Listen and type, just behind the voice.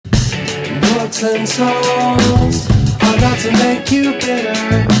hearts and souls are not to make you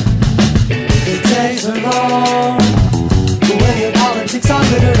bitter. The days are long when your politics are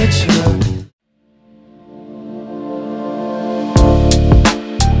literature.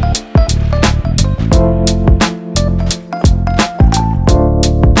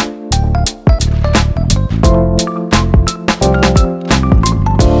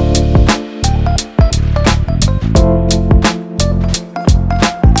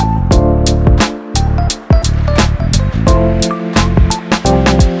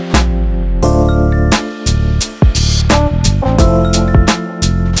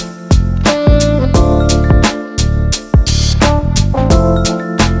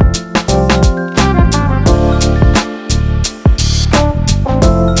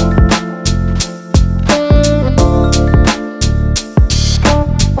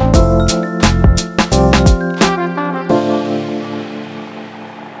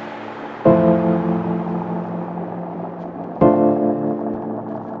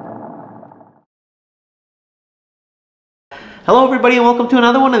 Hello everybody and welcome to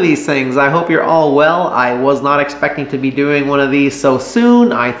another one of these things. I hope you're all well. I was not expecting to be doing one of these so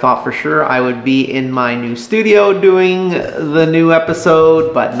soon. I thought for sure I would be in my new studio doing the new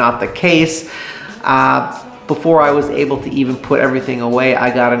episode, but not the case. Before I was able to even put everything away,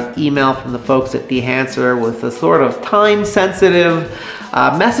 I got an email from the folks at Dehancer with a sort of time-sensitive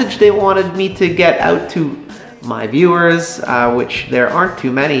message they wanted me to get out to my viewers, which there aren't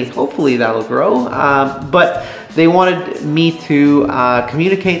too many. Hopefully that'll grow, but they wanted me to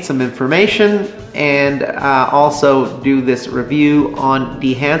communicate some information and also do this review on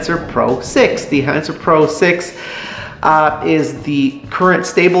Dehancer Pro 6. Dehancer Pro 6 is the current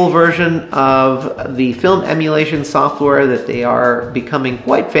stable version of the film emulation software that they are becoming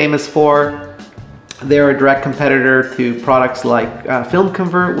quite famous for. They're a direct competitor to products like Film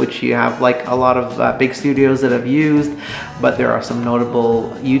Convert, which you have like a lot of big studios that have used, but there are some notable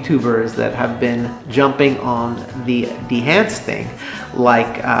YouTubers that have been jumping on the Dehancer thing,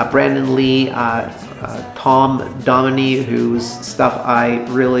 like Brandon Lee, Tom Dominy, whose stuff I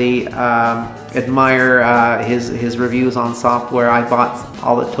really admire, his reviews on software. I bought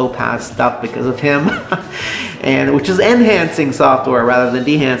all the Topaz stuff because of him, and which is enhancing software rather than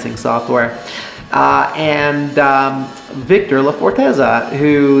dehancing software. And Victor LaForteza,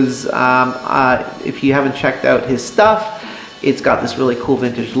 who's, if you haven't checked out his stuff, it's got this really cool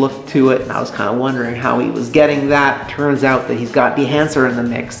vintage look to it, and I was kind of wondering how he was getting that. Turns out that he's got Dehancer in the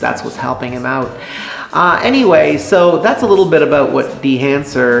mix. That's what's helping him out. Anyway, so that's a little bit about what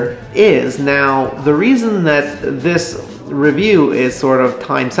Dehancer is. Now, the reason that this review is sort of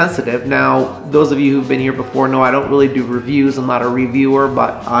time sensitive, now, those of you who've been here before know I don't really do reviews. I'm not a reviewer,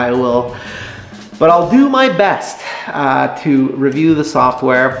 but I'll do my best to review the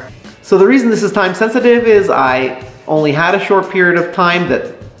software. So the reason this is time sensitive is I only had a short period of time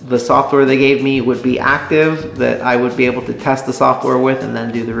that the software they gave me would be active, that I would be able to test the software with and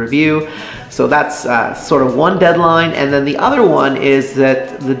then do the review. So that's sort of one deadline. And then the other one is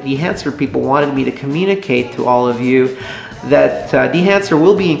that the Dehancer people wanted me to communicate to all of you that Dehancer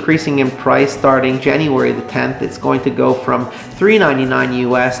will be increasing in price starting January the 10th. It's going to go from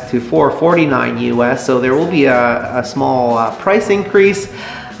 $3.99 US to $4.49 US, so there will be a small price increase.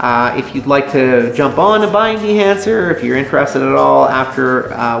 If you'd like to jump on to buying Dehancer, if you're interested at all after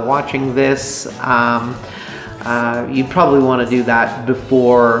watching this, you probably want to do that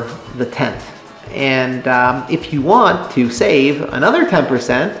before the 10th. And if you want to save another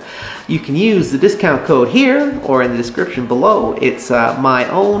 10%, you can use the discount code here or in the description below. It's my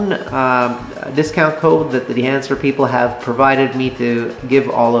own discount code that the Dehancer people have provided me to give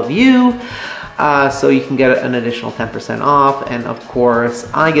all of you. So you can get an additional 10% off. And of course,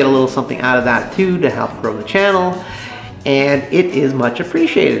 I get a little something out of that too to help grow the channel. And it is much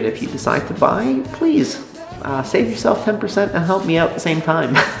appreciated. If you decide to buy, please save yourself 10% and help me out at the same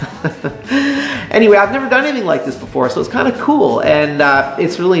time. Anyway, I've never done anything like this before, so it's kind of cool, and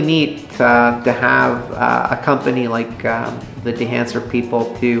it's really neat to have a company like the Dehancer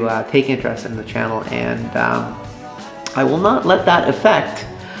people to take interest in the channel, and I will not let that affect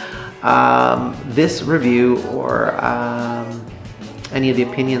this review or any of the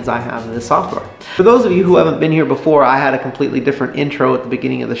opinions I have of the software. For those of you who haven't been here before, I had a completely different intro at the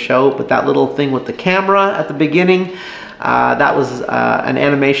beginning of the show, but that little thing with the camera at the beginning, that was an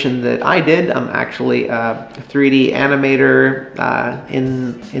animation that I did. I'm actually a 3D animator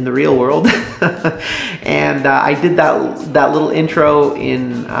in the real world. And I did that little intro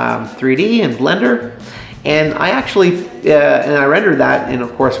in 3D and Blender. And I actually, and I rendered that in,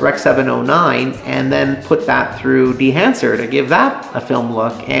 of course, Rec 709, and then put that through Dehancer to give that a film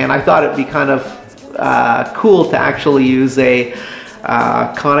look. And I thought it'd be kind of cool to actually use a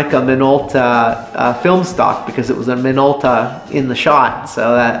Konica Minolta film stock, because it was a Minolta in the shot.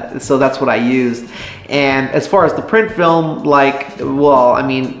 So that's what I used. And as far as the print film, like, well, I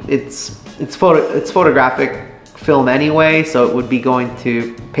mean, it's photographic film anyway, so it would be going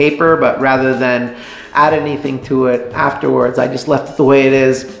to paper, but rather than add anything to it afterwards, I just left it the way it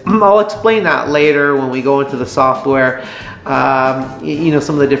is. I'll explain that later when we go into the software. You know,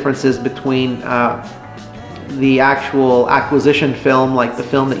 some of the differences between the actual acquisition film, like the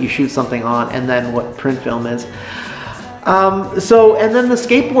film that you shoot something on, and then what print film is. And then the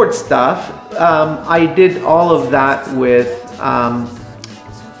skateboard stuff, I did all of that with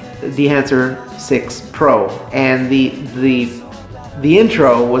Dehancer 6 Pro, and the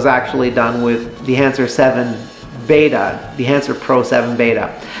intro was actually done with Dehancer 7 Beta, Dehancer Pro 7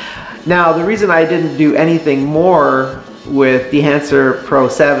 Beta. Now, the reason I didn't do anything more with Dehancer Pro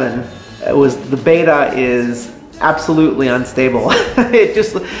 7 was the beta is absolutely unstable.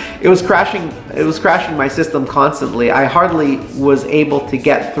 it was crashing my system constantly. I hardly was able to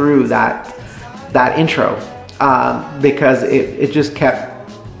get through that intro because it just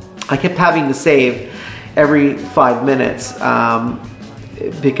I kept having to save every 5 minutes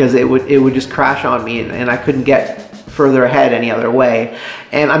because it would just crash on me, and I couldn't get further ahead any other way.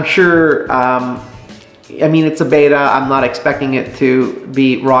 And I'm sure, I mean, it's a beta, I'm not expecting it to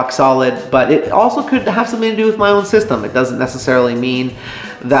be rock solid, but it also could have something to do with my own system. It doesn't necessarily mean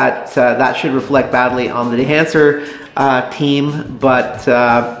that that should reflect badly on the Dehancer team, but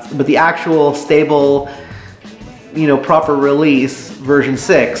the actual stable, you know, proper release version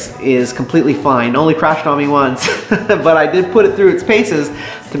 6 is completely fine. Only crashed on me once, but I did put it through its paces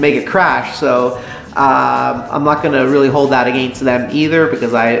to make it crash. So I'm not going to really hold that against them either,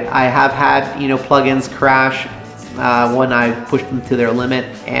 because I have had, you know, plugins crash when I've pushed them to their limit,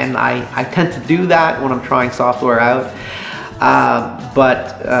 and I tend to do that when I'm trying software out.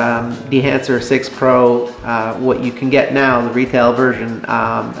 But Dehancer 6 Pro, what you can get now, the retail version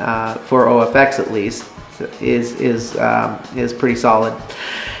for OFX at least, is pretty solid.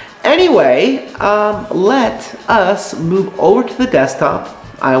 Anyway, let us move over to the desktop.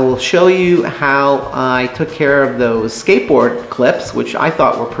 I will show you how I took care of those skateboard clips, which I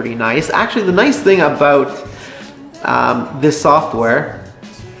thought were pretty nice. Actually, the nice thing about this software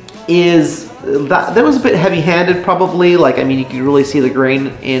is that was a bit heavy-handed, probably. Like, I mean, you can really see the grain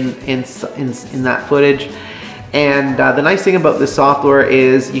in that footage. And the nice thing about this software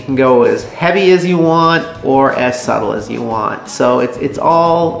is you can go as heavy as you want or as subtle as you want. So it's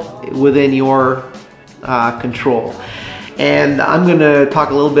all within your control. And I'm going to talk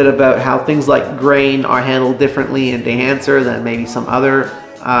a little bit about how things like grain are handled differently in Dehancer than maybe some other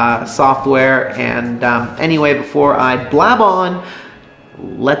software. And anyway, before I blab on,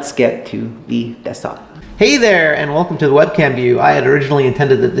 let's get to the desktop. Hey there, and welcome to the webcam view. I had originally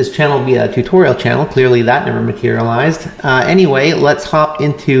intended that this channel be a tutorial channel. Clearly that never materialized. Anyway, let's hop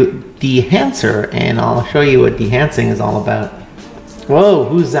into Dehancer and I'll show you what dehancing is all about. Whoa,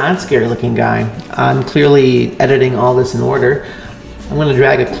 who's that scary looking guy? I'm clearly editing all this in order. I'm going to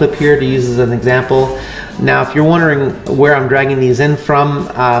drag a clip here to use as an example. Now, if you're wondering where I'm dragging these in from,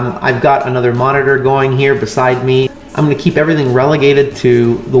 I've got another monitor going here beside me. I'm going to keep everything relegated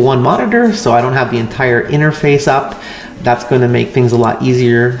to the one monitor so I don't have the entire interface up. That's going to make things a lot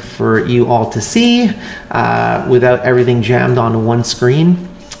easier for you all to see without everything jammed onto one screen.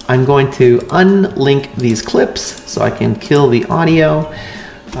 I'm going to unlink these clips so I can kill the audio.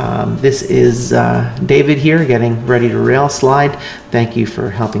 This is David here getting ready to rail slide. Thank you for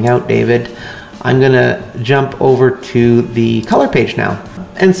helping out, David. I'm going to jump over to the color page now.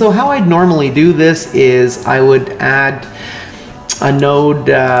 And so how I'd normally do this is I would add a node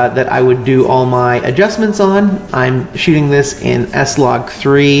that I would do all my adjustments on. I'm shooting this in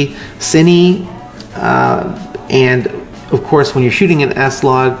S-Log3 Cine, and of course when you're shooting in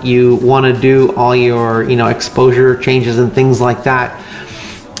S-Log you want to do all your exposure changes and things like that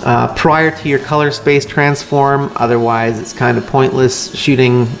prior to your color space transform. Otherwise it's kind of pointless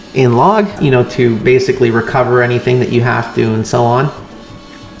shooting in log, to basically recover anything that you have to and so on.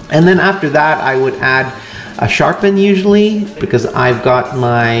 And then after that I would add a sharpen usually, because I've got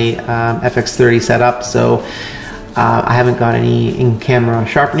my FX30 set up, so I haven't got any in-camera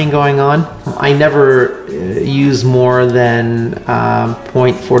sharpening going on. I never use more than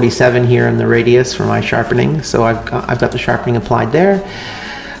 0.47 here in the radius for my sharpening, so I've got the sharpening applied there.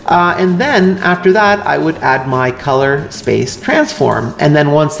 And then after that I would add my color space transform, and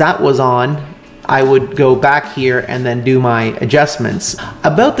then once that was on I would go back here and then do my adjustments.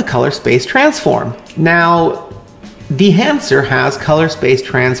 About the color space transform. Now, Dehancer has color space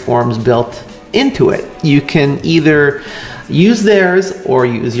transforms built into it. You can either use theirs or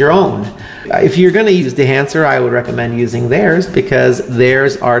use your own. If you're going to use Dehancer, I would recommend using theirs because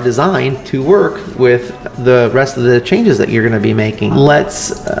theirs are designed to work with the rest of the changes that you're going to be making. Let's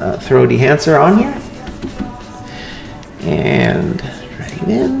throw Dehancer on here and drag it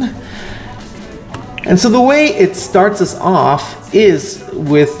in. And so the way it starts us off is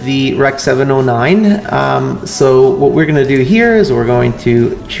with the Rec 709. So what we're going to do here is we're going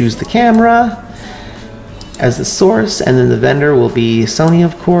to choose the camera as the source, and then the vendor will be Sony,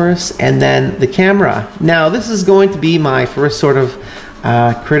 of course, and then the camera. Now this is going to be my first sort of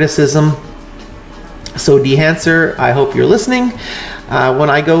criticism. So Dehancer, I hope you're listening. When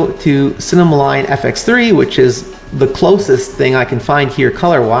I go to Cinemaline FX3, which is the closest thing I can find here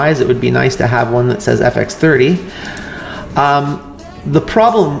color-wise, it would be nice to have one that says FX30. The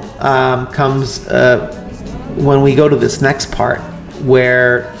problem comes when we go to this next part,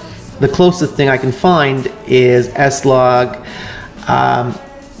 where the closest thing I can find is S-Log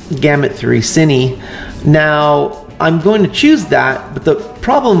Gamut 3 Cine. Now, I'm going to choose that, but the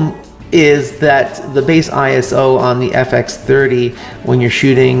problem is that the base ISO on the FX30 when you're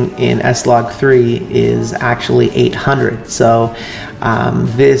shooting in S-Log 3 is actually 800. So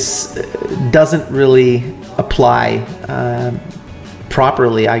this doesn't really apply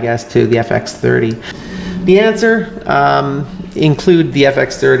properly, I guess, to the FX30. Dehancer, include the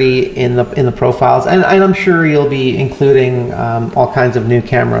FX30 in the profiles, and I'm sure you'll be including all kinds of new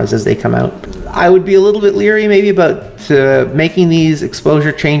cameras as they come out. I would be a little bit leery maybe about making these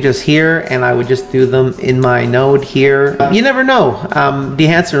exposure changes here, and I would just do them in my node here. You never know.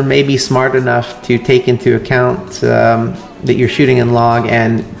 Dehancer may be smart enough to take into account that you're shooting in log,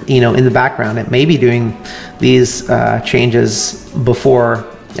 and in the background it may be doing these changes before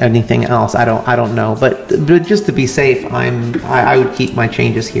anything else. I don't know, but just to be safe, I would keep my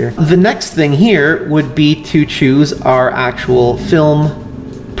changes here. The next thing here would be to choose our actual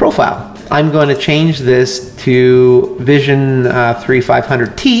film profile. I'm going to change this to Vision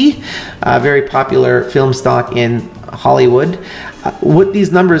 3500T, a very popular film stock in Hollywood. What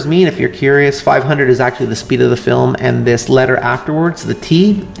these numbers mean, if you're curious, 500 is actually the speed of the film, and this letter afterwards, the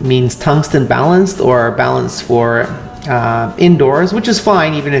T, means tungsten balanced, or balanced for indoors, which is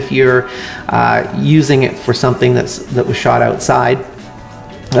fine even if you're using it for something that was shot outside.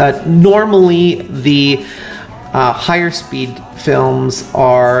 Normally the higher speed films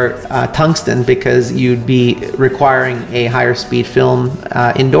are tungsten because you'd be requiring a higher speed film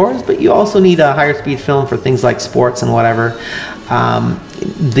indoors, but you also need a higher speed film for things like sports and whatever.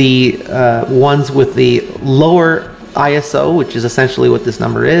 The ones with the lower ISO, which is essentially what this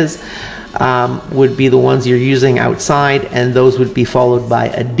number is, would be the ones you're using outside, and those would be followed by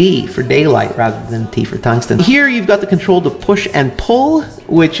a D for daylight rather than T for tungsten. Here you've got the control to push and pull,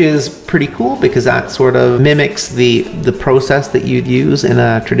 which is pretty cool because that sort of mimics the process that you'd use in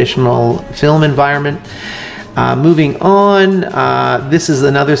a traditional film environment. Moving on, this is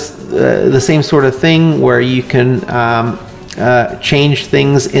another the same sort of thing where you can change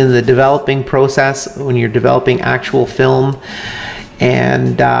things in the developing process when you're developing actual film,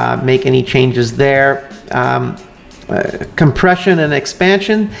 and make any changes there. Compression and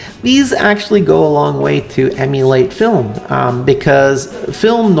expansion, these actually go a long way to emulate film, because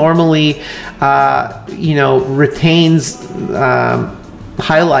film normally retains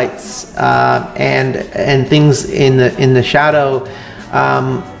highlights and things in the shadow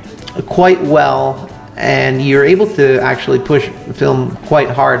quite well, and you're able to actually push film quite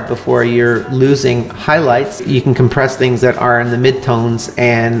hard before you're losing highlights. You can compress things that are in the midtones,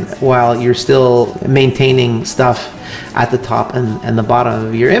 and while you're still maintaining stuff at the top and the bottom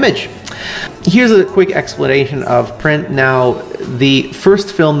of your image. Here's a quick explanation of print. Now, the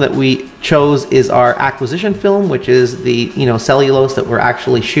first film that we chose is our acquisition film, which is the cellulose that we're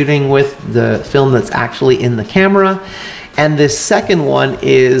actually shooting with, the film that's actually in the camera. And this second one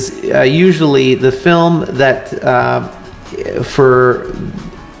is usually the film that, for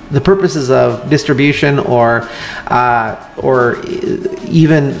the purposes of distribution or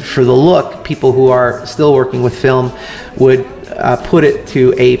even for the look, people who are still working with film would put it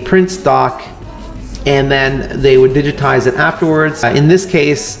to a print stock, and then they would digitize it afterwards. In this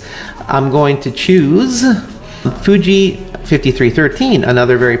case, I'm going to choose Fuji 5313,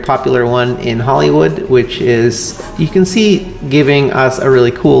 another very popular one in Hollywood, which is, you can see, giving us a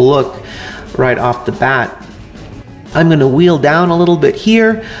really cool look right off the bat. I'm going to wheel down a little bit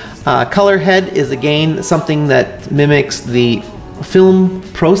here. Color head is again something that mimics the film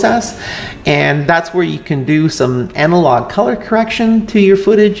process, and that's where you can do some analog color correction to your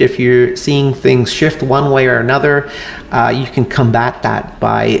footage. If you're seeing things shift one way or another, you can combat that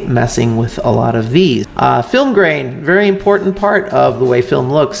by messing with a lot of these. Film grain, very important part of the way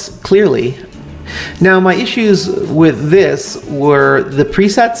film looks, clearly. Now, my issues with this were the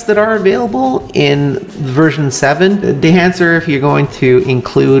presets that are available in version 7. Dehancer, if you're going to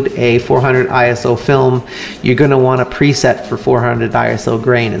include a 400 ISO film, you're going to want a preset for 400 ISO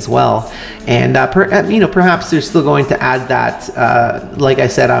grain as well. And perhaps they're still going to add that. Like I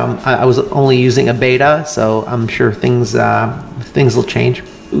said, I was only using a beta, so I'm sure things will change.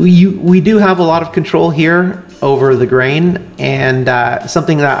 We do have a lot of control here over the grain, and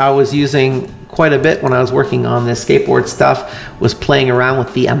something that I was using quite a bit when I was working on this skateboard stuff was playing around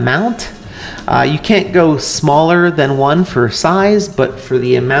with the amount. You can't go smaller than 1 for size, but for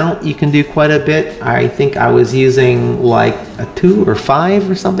the amount you can do quite a bit. I think I was using like a 2 or 5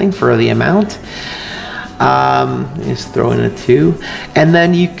 or something for the amount. Just throw in a 2, and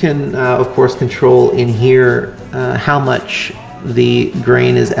then you can of course control in here how much the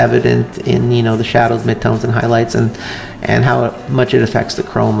grain is evident in the shadows, midtones, and highlights, and how much it affects the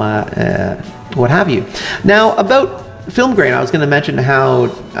chroma, what have you. Now, about film grain, I was going to mention how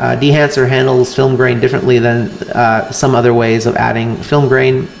Dehancer handles film grain differently than some other ways of adding film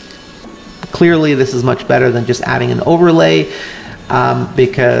grain. Clearly, this is much better than just adding an overlay,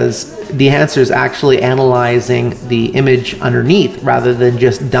 because Dehancer is actually analyzing the image underneath rather than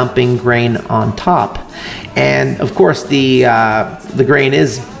just dumping grain on top. And of course, the grain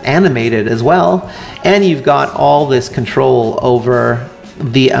is animated as well, and you've got all this control over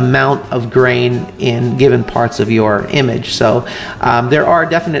the amount of grain in given parts of your image. So there are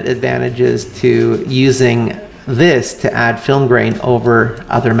definite advantages to using this to add film grain over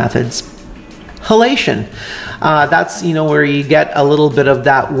other methods. Halation, that's where you get a little bit of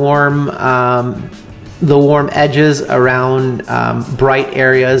that warm, the warm edges around bright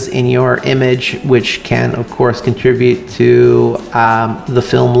areas in your image, which can of course contribute to the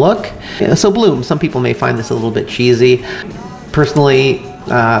film look. So bloom, some people may find this a little bit cheesy. Personally,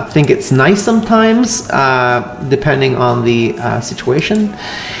 think it's nice sometimes, depending on the situation,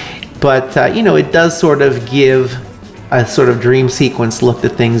 but it does sort of give a sort of dream sequence look to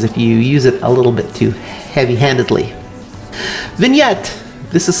things if you use it a little bit too heavy-handedly. Vignette.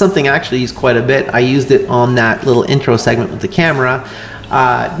 This is something I actually use quite a bit. I used it on that little intro segment with the camera.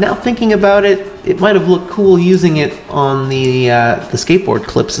 Now thinking about it, it might have looked cool using it on the skateboard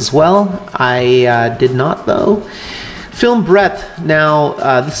clips as well. I did not though. Film breadth.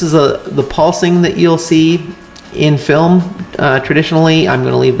 Now this is the pulsing that you'll see in film. Traditionally, I'm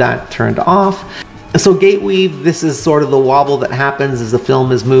going to leave that turned off. So gate weave, this is sort of the wobble that happens as the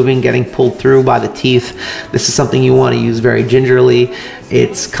film is moving, getting pulled through by the teeth. This is something you want to use very gingerly.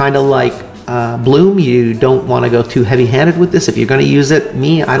 It's kind of like bloom. You don't want to go too heavy-handed with this if you're going to use it.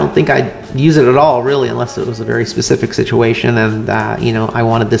 I don't think I'd use it at all, really, unless it was a very specific situation and I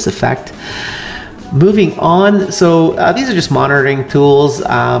wanted this effect. Moving on, so these are just monitoring tools.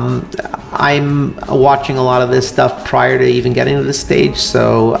 I'm watching a lot of this stuff prior to even getting to this stage,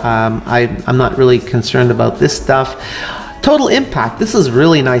 so I'm not really concerned about this stuff. Total impact, this is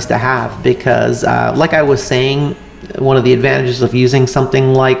really nice to have because like I was saying, one of the advantages of using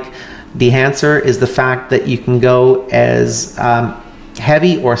something like Dehancer is the fact that you can go as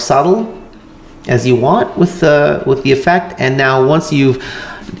heavy or subtle as you want with the effect. And now once you've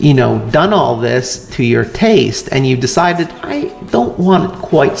done all this to your taste and you've decided I don't want it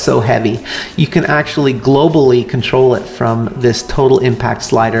quite so heavy, you can actually globally control it from this total impact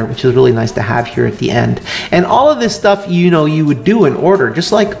slider, which is really nice to have here at the end. And all of this stuff you would do in order,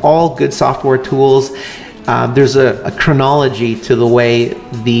 just like all good software tools. There's a chronology to the way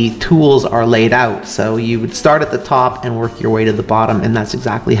the tools are laid out. So you would start at the top and work your way to the bottom, and that's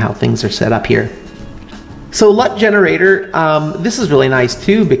exactly how things are set up here. So LUT generator, this is really nice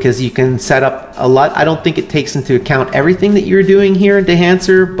too because you can set up a LUT. I don't think it takes into account everything that you're doing here in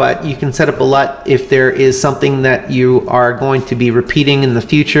Dehancer, but you can set up a LUT if there is something that you are going to be repeating in the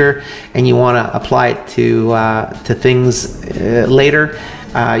future and you want to apply it to things later.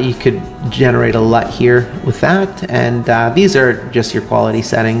 You could generate a LUT here with that, and these are just your quality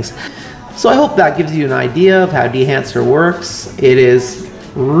settings. So I hope that gives you an idea of how Dehancer works. It is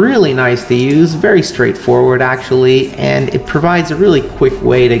really nice to use, very straightforward actually, and it provides a really quick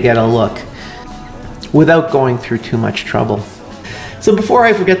way to get a look without going through too much trouble. So before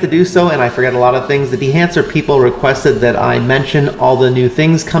I forget to do so, and I forget a lot of things, the Dehancer people requested that I mention all the new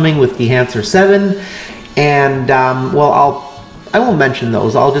things coming with Dehancer 7, and well, I won't mention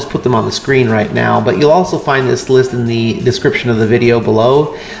those. I'll just put them on the screen right now, but you'll also find this list in the description of the video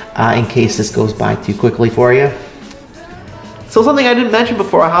below in case this goes by too quickly for you. So something I didn't mention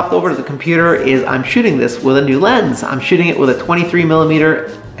before I hopped over to the computer is I'm shooting this with a new lens. I'm shooting it with a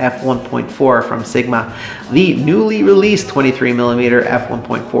 23mm f1.4 from Sigma, the newly released 23mm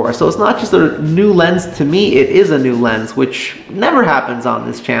f1.4. So it's not just a new lens to me, it is a new lens, which never happens on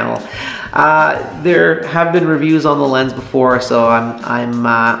this channel. There have been reviews on the lens before, so I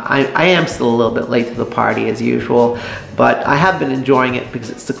am still a little bit late to the party as usual, but I have been enjoying it because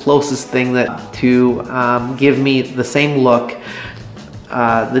it's the closest thing to give me the same look,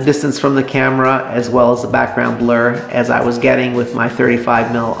 the distance from the camera as well as the background blur as I was getting with my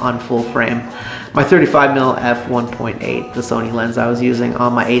 35mm on full frame. My 35mm f1.8, the Sony lens I was using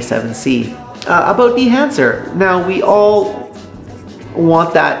on my A7C. About Dehancer, now we all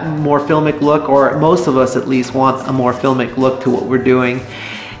want that more filmic look, or most of us at least want a more filmic look to what we're doing,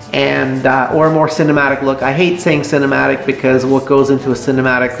 and or a more cinematic look. I hate saying cinematic because what goes into a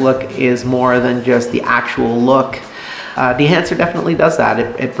cinematic look is more than just the actual look. Dehancer definitely does that.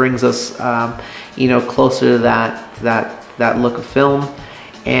 It brings us, you know, closer to that look of film,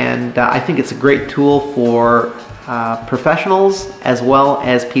 and I think it's a great tool for professionals as well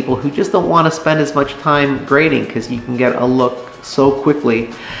as people who just don't want to spend as much time grading, because you can get a look so quickly,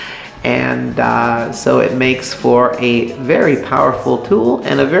 and so it makes for a very powerful tool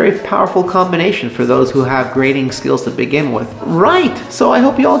and a very powerful combination for those who have grading skills to begin with. Right, so I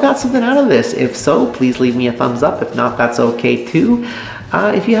hope you all got something out of this. If so, please leave me a thumbs up. If not, that's okay too.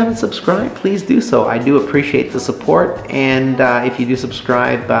 If you haven't subscribed, please do so. I do appreciate the support, and if you do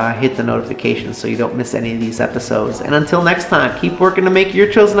subscribe, hit the notifications so you don't miss any of these episodes. And until next time, keep working to make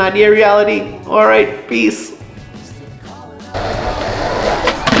your chosen idea reality. All right, peace.